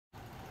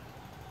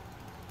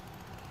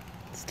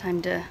It's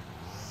time to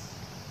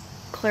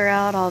clear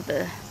out all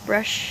the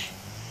brush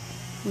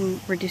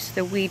and reduce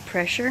the weed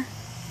pressure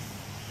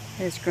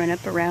that has grown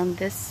up around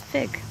this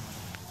fig.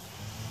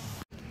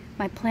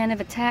 My plan of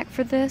attack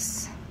for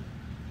this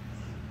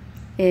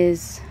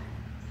is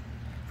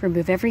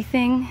remove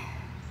everything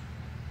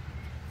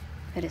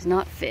that is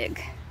not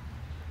fig.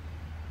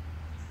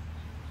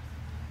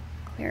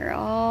 Clear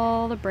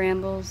all the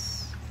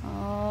brambles,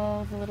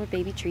 all the little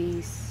baby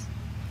trees,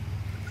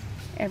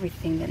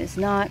 everything that is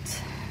not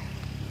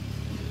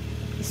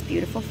this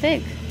beautiful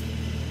fig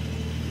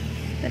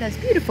that has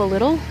beautiful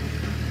little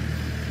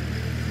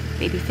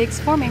baby figs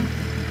forming.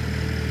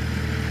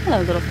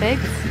 Hello, little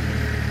figs.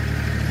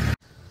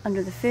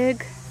 Under the fig,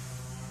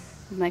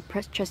 with my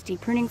trusty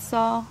pruning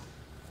saw,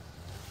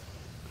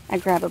 I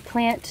grab a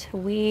plant, a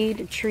weed,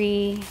 a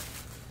tree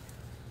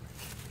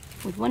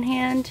with one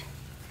hand,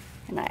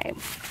 and I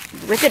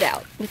rip it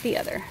out with the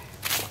other.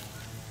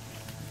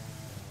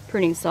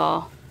 Pruning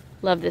saw.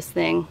 Love this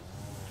thing.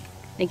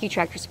 Thank you,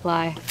 Tractor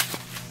Supply.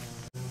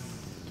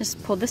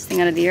 Just pulled this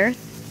thing out of the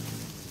earth.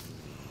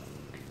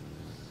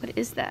 What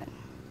is that?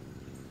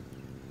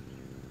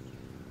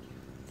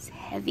 It's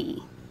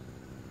heavy.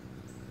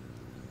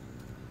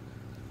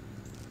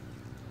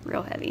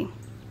 Real heavy.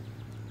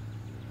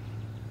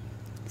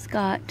 It's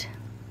got,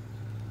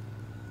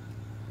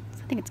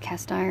 I think it's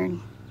cast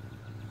iron.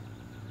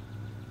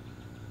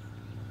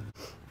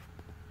 I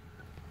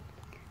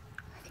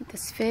think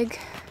this fig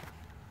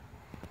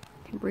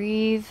can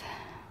breathe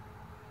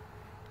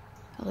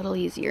a little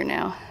easier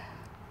now.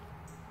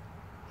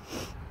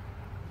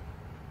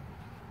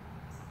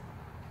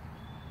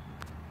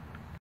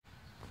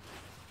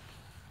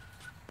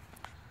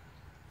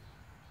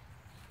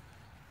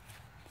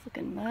 It's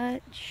looking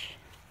much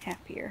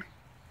happier.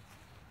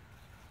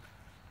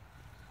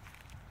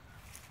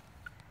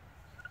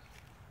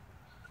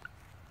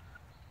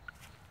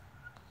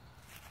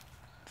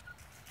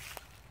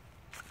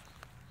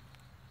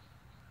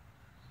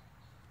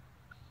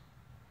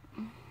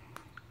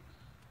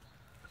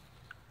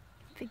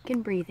 Fig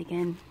can breathe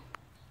again.